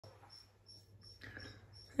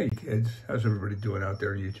Hey kids, how's everybody doing out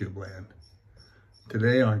there in YouTube land?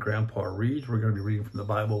 Today on Grandpa Reads, we're going to be reading from the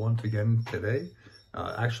Bible once again today.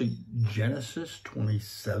 Actually, Genesis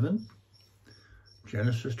 27.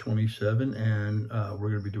 Genesis 27, and we're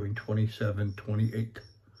going to be doing 27:28.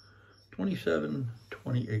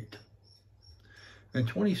 27:28. And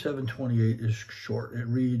 27:28 is short. It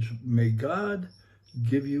reads, "May God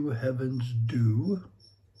give you heaven's dew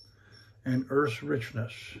and earth's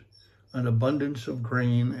richness, an abundance of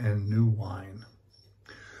grain and new wine."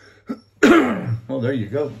 Well, there you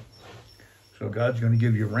go. So God's going to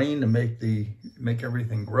give you rain to make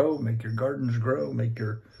everything grow, make your gardens grow, make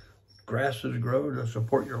your grasses grow to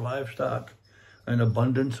support your livestock, an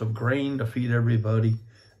abundance of grain to feed everybody,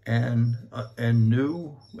 and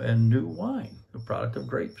new wine, the product of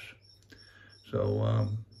grapes. So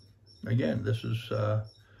again, this is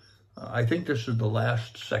I think this is the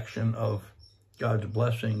last section of God's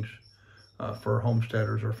blessings for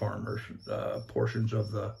homesteaders or farmers, portions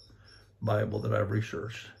of the Bible that I've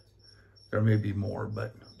researched. There may be more,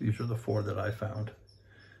 but these are the four that I found.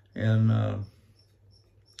 And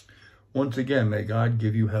once again, may God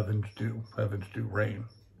give you heaven's dew, rain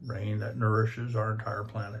that nourishes our entire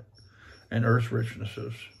planet, and earth's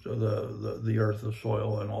richnesses, so the earth, the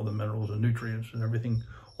soil, and all the minerals and nutrients and everything,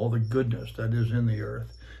 all the goodness that is in the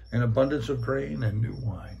earth, an abundance of grain and new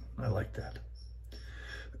wine. I like that.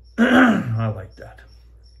 I like that.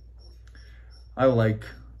 I like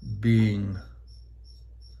being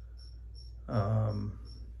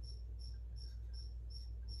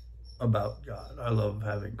about God. I love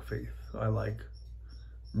having faith. I like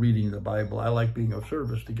reading the Bible. I like being of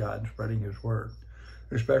service to God and spreading his word,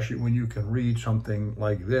 especially when you can read something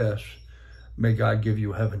like this. May God give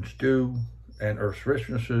you heaven's dew and earth's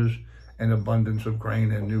richnesses, an abundance of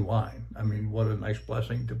grain and new wine. I mean, what a nice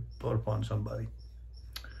blessing to put upon somebody.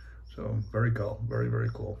 So very cool, very, very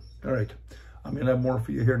cool. All right, I'm gonna have more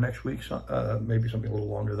for you here next week, so, maybe something a little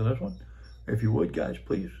longer than this one. If you would, guys,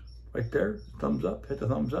 please, right there, thumbs up, hit the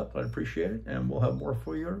thumbs up, I'd appreciate it, and we'll have more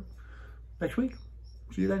for you next week.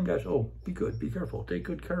 See you then, guys. Oh, be good, be careful, take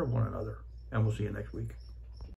good care of one another, and we'll see you next week.